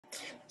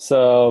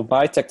So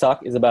my tech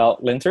talk is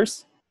about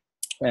linters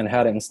and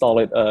how to install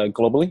it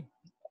globally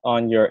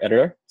on your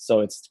editor.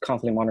 So it's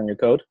constantly monitoring your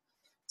code.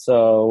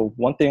 So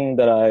one thing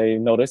that I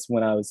noticed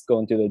when I was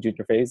going through the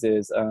junior phase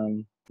is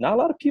not a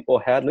lot of people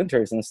had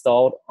linters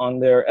installed on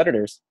their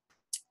editors.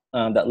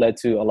 That led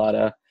to a lot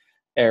of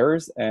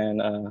errors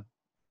and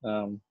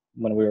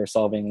when we were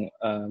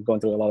going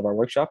through a lot of our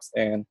workshops.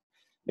 And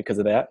because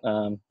of that,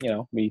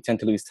 we tend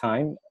to lose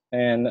time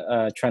and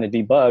trying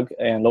to debug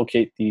and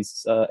locate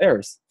these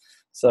errors.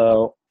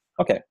 So,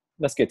 okay,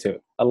 let's get to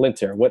it. A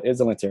linter. What is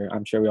a linter?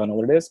 I'm sure we all know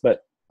what it is,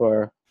 but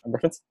for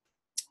reference,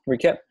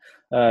 recap.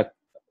 A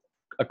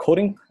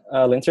coding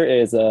linter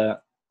is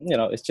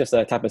it's just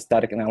a type of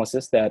static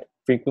analysis that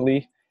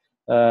frequently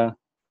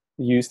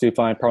used to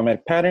find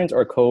problematic patterns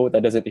or code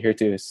that doesn't adhere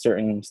to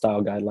certain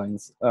style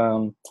guidelines.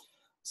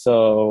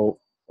 So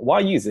why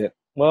use it?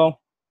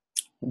 Well,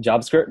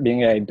 JavaScript,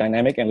 being a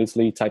dynamic and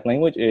loosely typed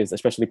language, is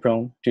especially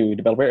prone to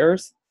developer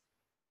errors.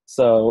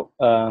 So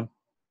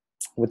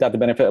without the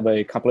benefit of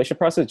a compilation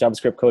process,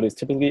 JavaScript code is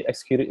typically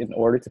executed in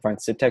order to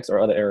find syntax or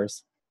other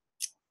errors.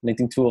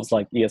 Linting tools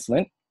like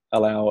ESLint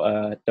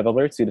allow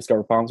developers to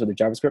discover problems with the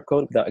JavaScript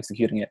code without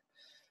executing it.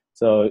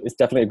 So it's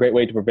definitely a great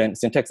way to prevent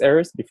syntax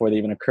errors before they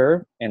even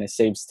occur, and it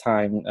saves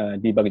time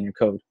debugging your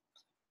code.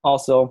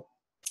 Also,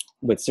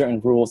 with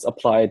certain rules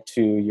applied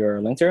to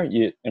your linter,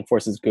 it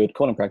enforces good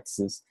coding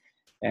practices.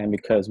 And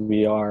because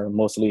we are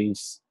mostly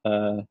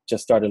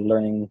just started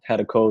learning how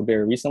to code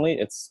very recently,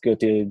 it's good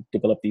to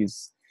develop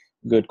these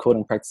good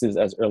coding practices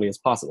as early as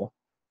possible.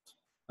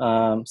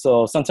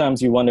 So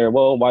sometimes you wonder,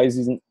 well, why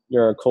isn't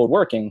your code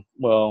working?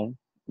 Well,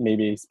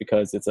 maybe it's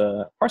because it's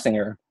a parsing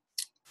error,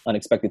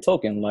 unexpected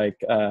token, like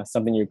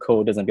something in your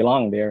code doesn't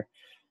belong there.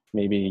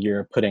 Maybe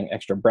you're putting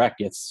extra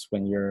brackets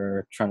when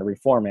you're trying to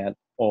reformat,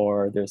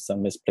 or there's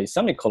some misplaced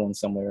semicolon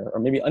somewhere,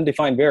 or maybe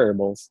undefined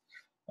variables,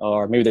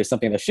 or maybe there's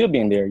something that should be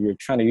in there. You're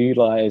trying to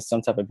utilize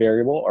some type of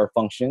variable or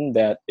function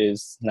that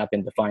is not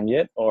been defined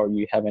yet, or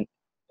you haven't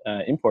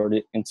imported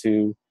it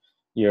into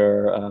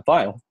your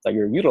file that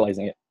you're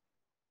utilizing it.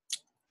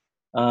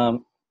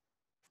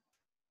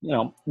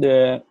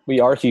 We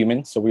are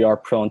human, so we are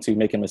prone to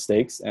making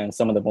mistakes. And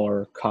some of the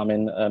more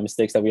common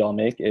mistakes that we all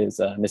make is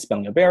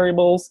misspelling of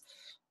variables,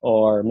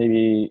 or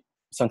maybe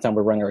sometimes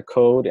we're running our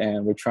code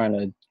and we're trying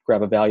to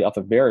grab a value off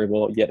a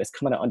variable, yet it's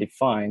coming out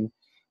undefined.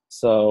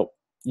 So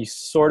you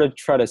sort of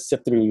try to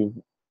sift through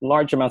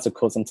large amounts of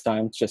code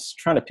sometimes, just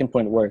trying to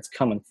pinpoint where it's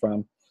coming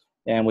from.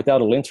 And without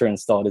a linter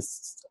installed,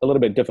 it's a little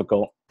bit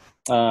difficult.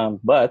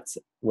 But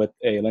with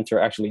a linter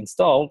actually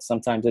installed,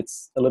 sometimes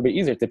it's a little bit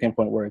easier to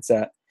pinpoint where it's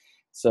at.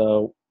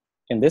 So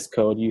in this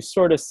code, you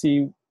sort of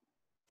see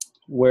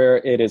where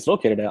it is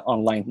located at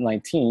on line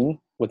 19.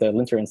 With a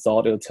linter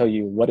installed, it'll tell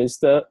you what is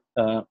the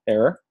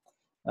error.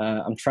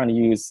 I'm trying to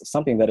use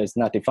something that is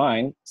not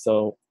defined.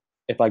 So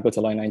if I go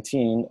to line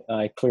 19,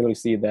 I clearly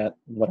see that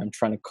what I'm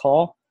trying to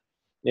call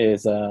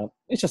is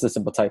it's just a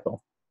simple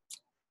typo.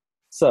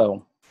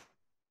 So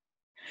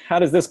how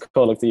does this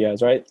code look to you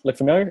guys, right? Look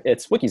familiar?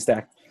 It's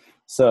WikiStack.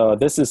 So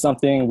this is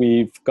something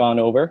we've gone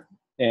over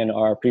in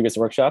our previous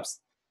workshops.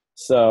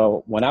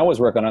 So when I was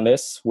working on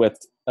this with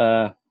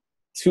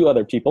two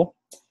other people,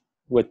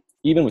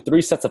 even with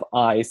 3 sets of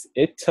eyes,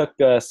 it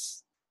took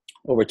us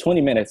over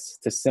 20 minutes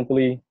to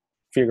simply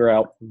figure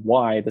out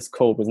why this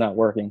code was not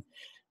working.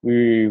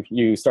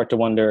 You start to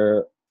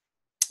wonder,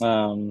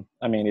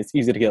 it's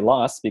easy to get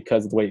lost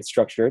because of the way it's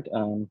structured.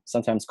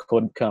 Sometimes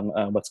code become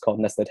what's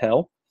called nested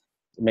hell.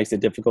 It makes it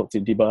difficult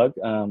to debug.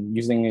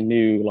 Using a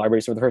new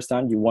library for the first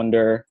time, you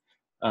wonder,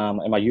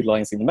 am I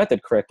utilizing the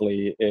method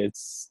correctly?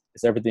 Is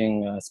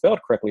everything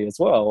spelled correctly as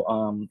well?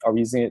 Are we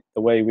using it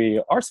the way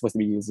we are supposed to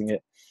be using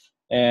it?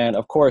 And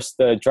of course,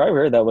 the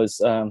driver that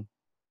was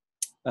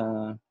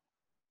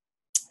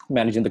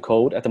managing the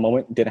code at the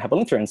moment didn't have a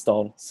linter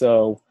installed.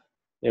 So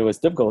it was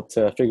difficult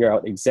to figure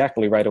out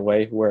exactly right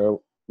away where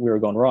we were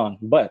going wrong.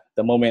 But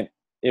the moment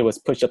it was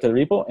pushed up to the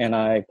repo and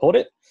I pulled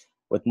it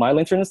with my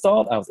linter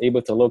installed, I was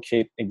able to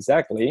locate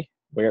exactly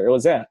where it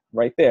was at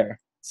right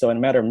there. So in a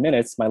matter of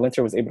minutes, my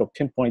linter was able to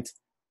pinpoint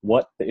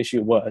what the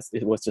issue was.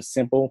 It was just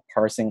simple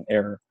parsing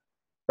error.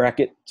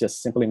 Bracket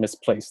just simply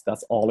misplaced.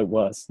 That's all it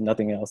was,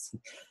 nothing else.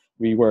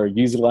 We were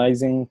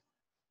utilizing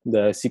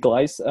the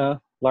SQLize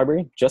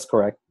library just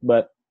correct,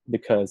 but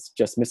because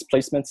just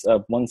misplacements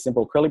of one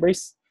simple curly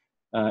brace,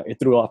 it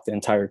threw off the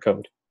entire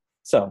code.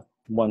 So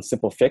one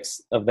simple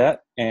fix of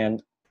that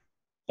and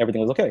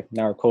everything was okay.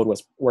 Now our code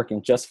was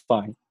working just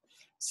fine.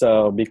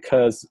 So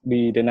because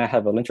we did not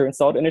have a linter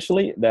installed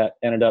initially, that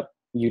ended up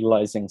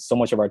utilizing so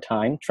much of our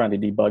time trying to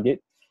debug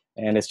it.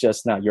 And it's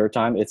just not your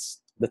time,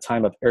 it's the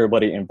time of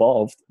everybody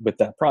involved with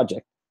that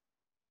project.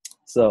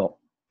 So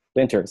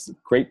linters,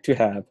 great to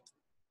have.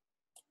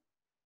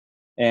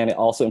 And it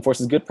also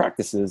enforces good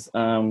practices.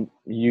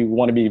 You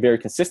want to be very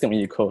consistent when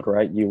you code,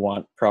 right? You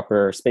want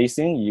proper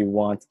spacing. You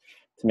want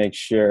to make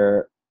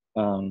sure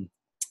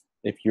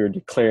if you're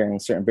declaring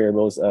certain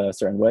variables a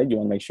certain way, you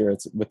want to make sure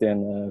it's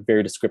within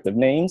very descriptive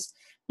names.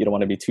 You don't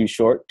want to be too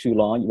short, too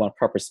long. You want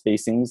proper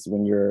spacings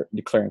when you're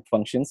declaring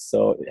functions.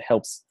 So it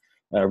helps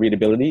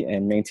readability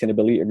and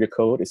maintainability of your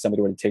code if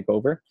somebody were to take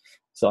over.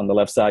 So on the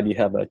left side, you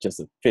have just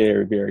a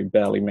very, very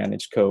badly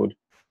managed code,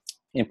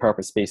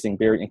 improper spacing,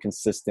 very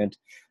inconsistent.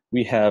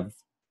 We have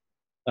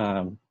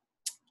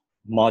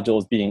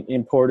modules being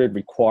imported,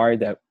 required,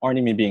 that aren't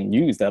even being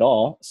used at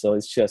all. So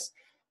it's just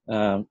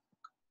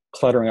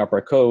cluttering up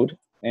our code,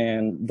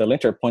 and the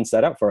linter points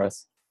that out for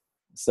us.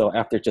 So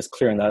after just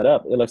clearing that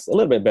up, it looks a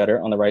little bit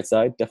better on the right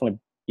side, definitely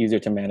easier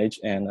to manage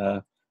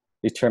and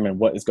determine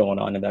what is going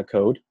on in that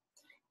code.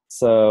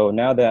 So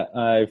now that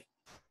I've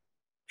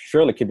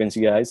surely convinced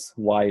you guys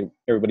why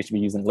everybody should be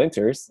using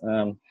linters,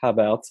 how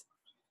about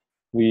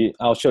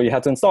I'll show you how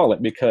to install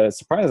it, because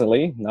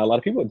surprisingly, not a lot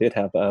of people did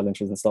have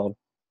linters installed.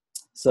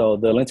 So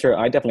the linter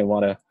I definitely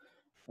want to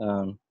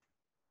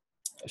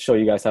show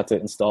you guys how to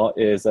install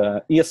is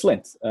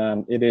ESLint.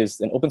 It is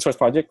an open source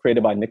project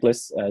created by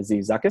Nicholas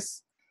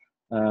Zizakis.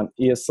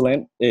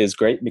 ESLint is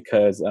great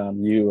because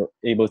you're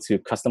able to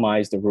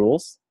customize the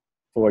rules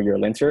for your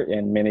linter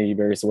in many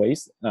various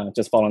ways.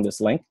 Just following this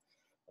link.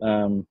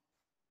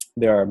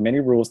 There are many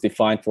rules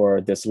defined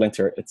for this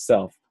linter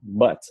itself,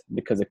 but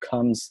because it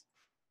comes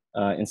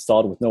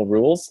installed with no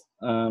rules,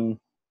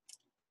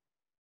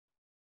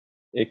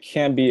 it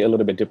can be a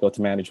little bit difficult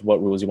to manage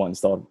what rules you want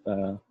installed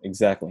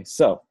exactly.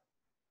 So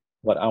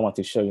what I want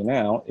to show you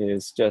now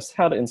is just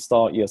how to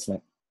install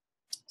ESLint.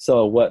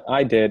 So what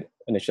I did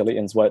initially,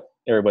 and what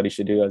everybody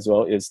should do as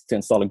well, is to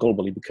install it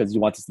globally, because you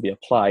want this to be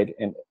applied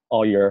in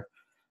all your,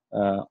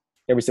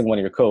 every single one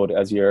of your code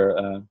as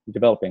you're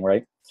developing,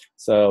 right?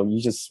 So you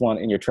just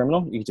want in your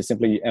terminal, you can just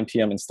simply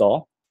npm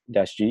install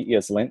 -g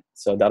ESLint.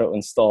 So that'll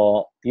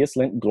install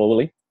ESLint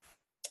globally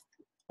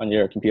on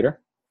your computer.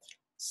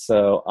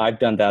 So I've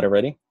done that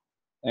already.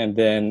 And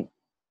then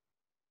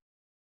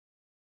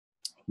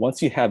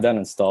once you have that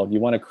installed, you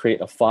want to create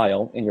a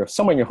file in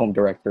somewhere in your home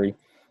directory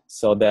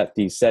so that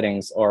the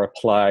settings are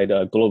applied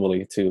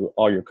globally to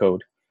all your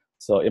code.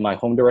 So in my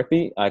home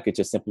directory, I could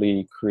just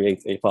simply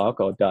create a file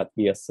called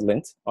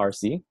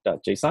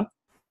 .eslintrc.json.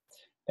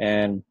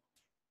 And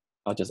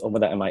I'll just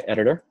open that in my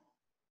editor.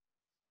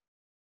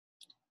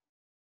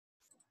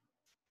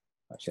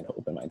 I should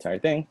open my entire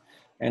thing.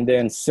 And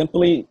then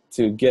simply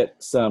to get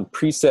some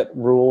preset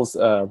rules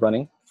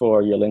running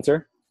for your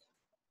linter,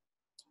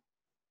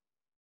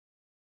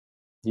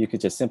 you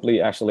could just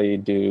simply actually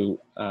do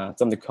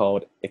something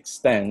called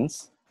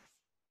extends.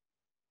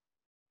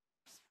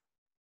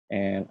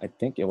 And I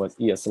think it was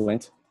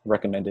ESLint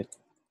recommended.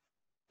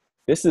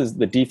 This is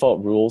the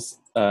default rules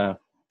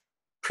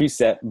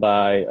preset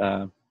by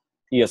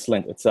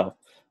ESLint itself.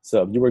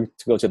 So if you were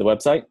to go to the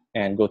website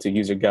and go to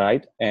user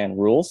guide and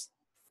rules,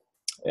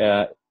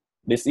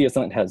 this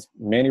ESLint has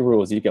many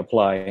rules you can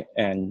apply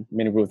and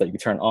many rules that you can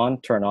turn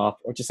on, turn off,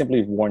 or just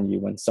simply warn you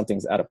when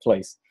something's out of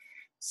place.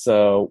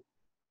 So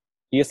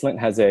ESLint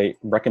has a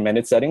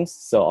recommended settings.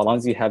 So as long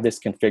as you have this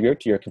configured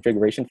to your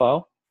configuration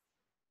file,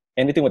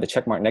 anything with a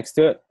check mark next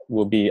to it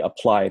will be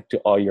applied to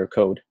all your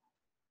code.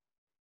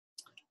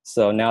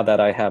 So now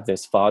that I have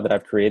this file that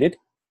I've created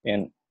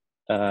in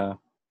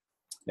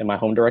my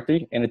home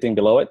directory, anything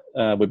below it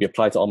would be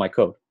applied to all my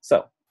code.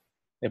 So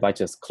if I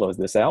just close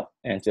this out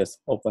and just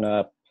open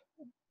up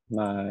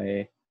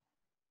my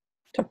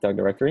TechDog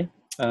directory,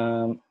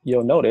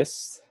 you'll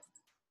notice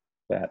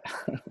that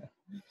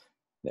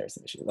there's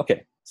some issues.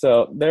 Okay,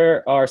 so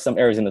there are some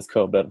errors in this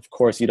code, but of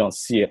course you don't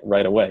see it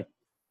right away.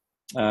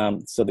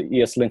 So the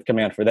ESLint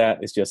command for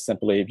that is just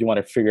simply, if you want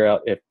to figure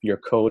out if your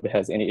code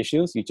has any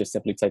issues, you just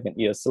simply type in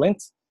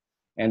ESLint,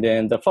 and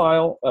then the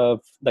file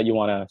that you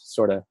want to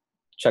sort of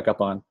check up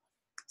on.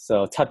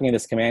 So typing in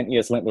this command,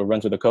 ESLint will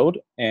run through the code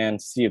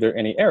and see if there are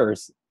any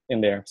errors in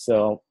there.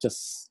 So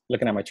just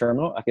looking at my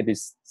terminal, I could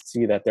just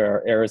see that there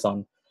are errors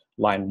on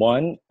line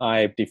 1.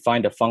 I've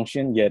defined a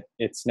function, yet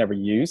it's never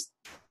used,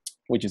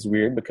 which is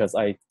weird because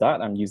I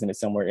thought I'm using it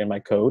somewhere in my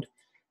code.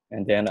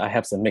 And then I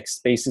have some mixed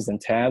spaces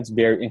and tabs,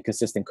 very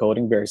inconsistent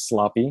coding, very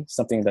sloppy,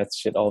 something that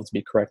should always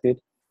be corrected.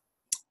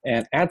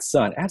 And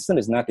addSun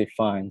is not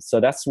defined. So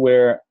that's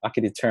where I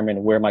can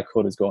determine where my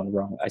code is going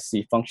wrong. I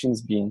see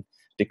functions being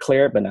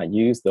declared but not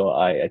used, though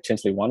I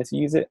intentionally wanted to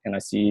use it. And I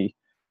see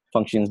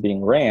functions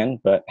being ran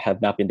but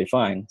have not been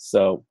defined.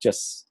 So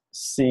just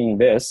seeing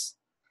this,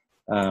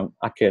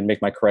 I can make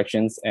my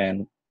corrections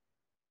and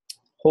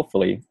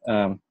hopefully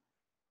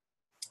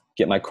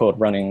get my code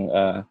running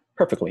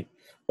perfectly.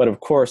 But of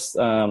course,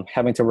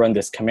 having to run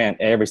this command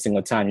every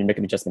single time you make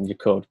an adjustment in your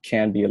code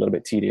can be a little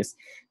bit tedious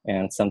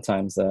and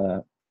sometimes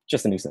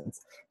just a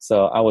nuisance.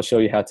 So I will show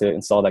you how to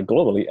install that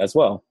globally as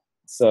well.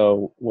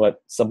 So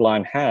what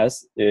Sublime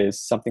has is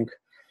something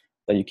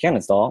that you can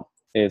install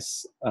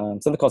is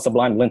something called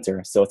Sublime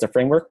Linter. So it's a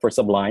framework for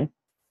Sublime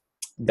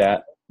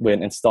that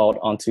when installed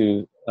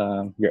onto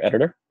your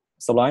editor,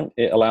 Sublime,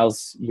 it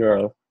allows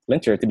your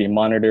linter to be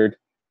monitored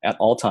at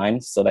all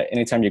times, so that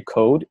anytime you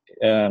code,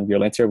 your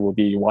linter will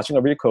be watching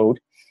over your code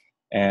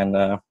and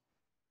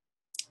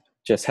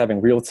just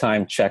having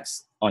real-time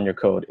checks on your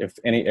code. If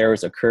any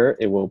errors occur,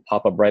 it will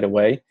pop up right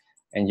away,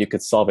 and you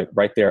could solve it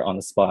right there on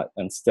the spot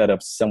instead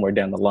of somewhere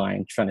down the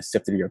line trying to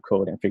sift through your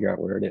code and figure out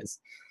where it is.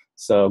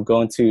 So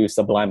going to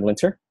Sublime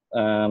Linter,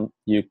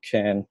 you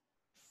can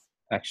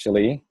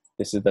actually,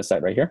 this is the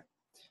site right here,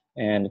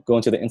 and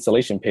going to the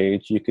installation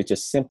page, you could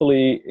just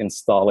simply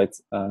install it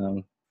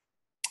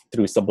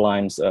through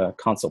Sublime's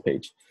console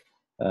page,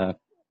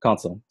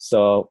 console.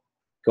 So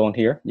going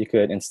here, you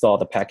could install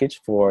the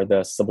package for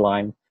the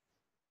Sublime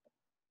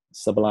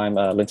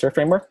Linter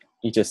framework.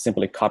 You just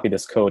simply copy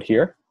this code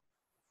here,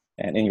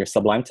 and in your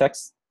Sublime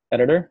text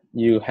editor,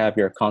 you have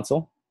your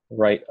console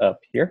right up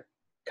here.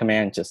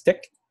 Command just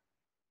tick.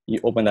 You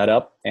open that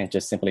up and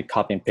just simply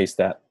copy and paste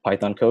that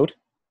Python code.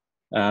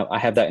 I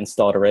have that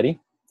installed already.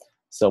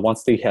 So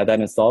once you have that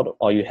installed,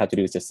 all you have to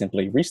do is just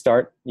simply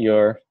restart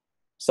your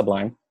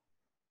Sublime.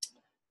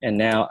 And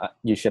now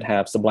you should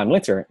have Sublime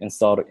Linter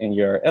installed in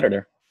your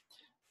editor.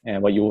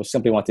 And what you will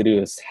simply want to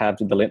do is have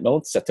the lint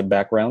mode set to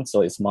background,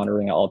 so it's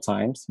monitoring at all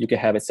times. You can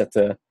have it set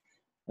to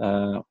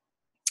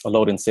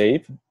load and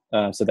save,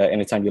 so that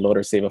anytime you load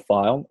or save a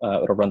file,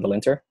 it'll run the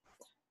linter.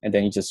 And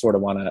then you just sort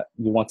of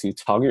want to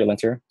toggle your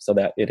linter so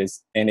that it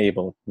is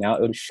enabled. Now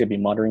it should be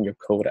monitoring your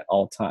code at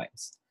all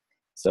times.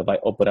 So if I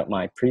open up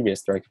my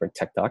previous directory for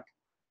Tech Talk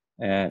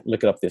and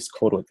look up this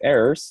code with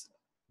errors,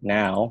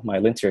 now my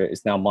linter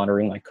is now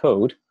monitoring my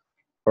code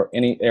for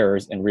any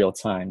errors in real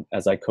time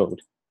as I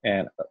code.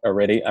 And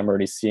I'm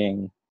already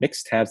seeing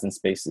mixed tabs and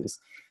spaces.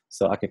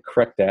 So I could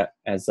correct that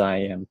as I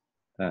am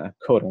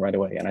coding right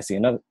away. And I see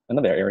another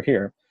error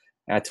here.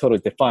 I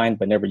totally defined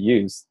but never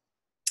used.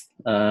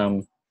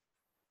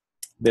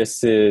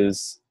 This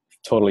is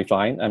totally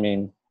fine. I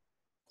mean,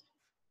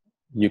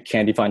 you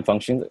can define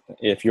functions.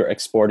 If you're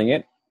exporting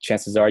it,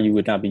 chances are you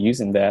would not be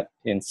using that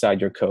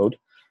inside your code.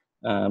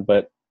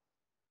 But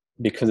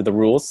because of the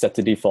rules set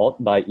to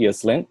default by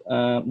ESLint,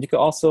 you could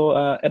also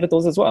edit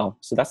those as well.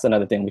 So that's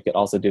another thing we could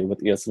also do with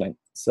ESLint.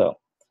 So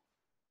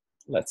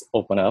let's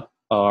open up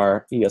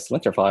our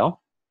ESLinter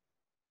file.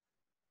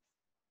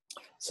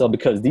 So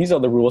because these are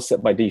the rules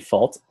set by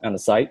default on the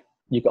site,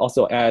 you can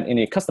also add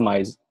any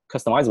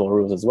customizable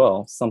rules as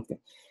well.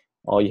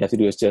 All you have to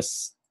do is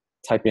just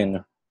type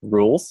in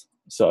rules.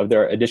 So if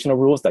there are additional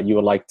rules that you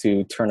would like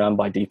to turn on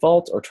by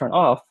default or turn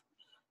off,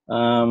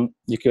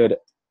 you could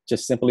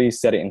just simply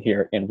set it in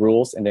here in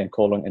rules and then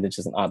colon and then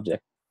just an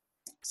object.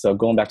 So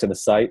going back to the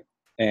site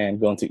and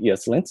going to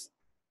ESLint.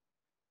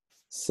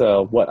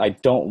 So what I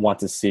don't want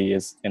to see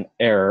is an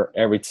error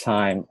every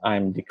time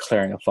I'm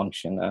declaring a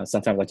function.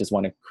 Sometimes I just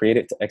want to create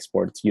it to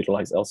export it to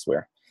utilize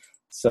elsewhere.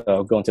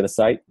 So going to the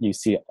site, you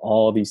see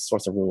all these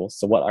sorts of rules.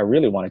 So what I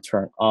really want to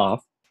turn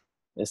off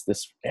is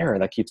this error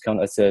that keeps coming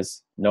that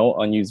says no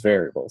unused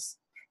variables.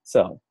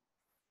 So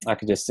I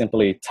could just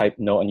simply type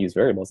no unused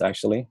variables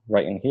actually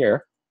right in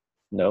here.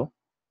 No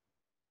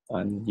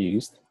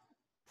unused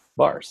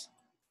bars.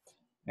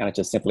 And I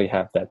just simply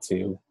have that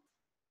to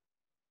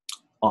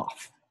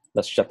off.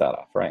 Let's shut that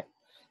off, right?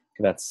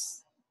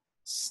 That's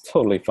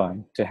totally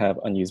fine to have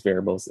unused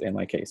variables in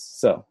my case.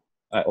 So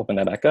I open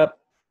that back up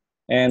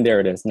and there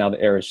it is. Now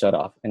the error is shut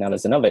off. And now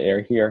there's another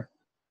error here.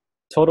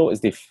 Total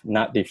is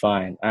not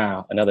defined.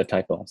 Another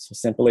typo. So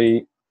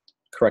simply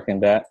correcting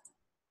that.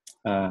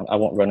 I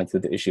won't run into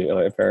the issue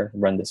if I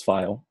run this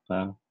file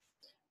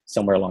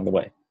somewhere along the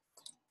way.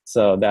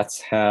 So that's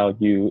how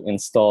you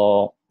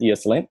install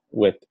ESLint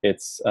with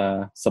its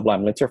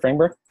Sublime Linter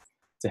framework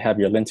to have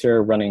your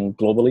linter running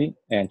globally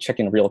and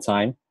checking real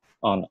time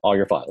on all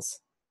your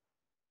files.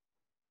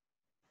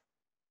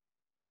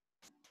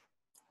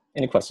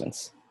 Any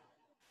questions?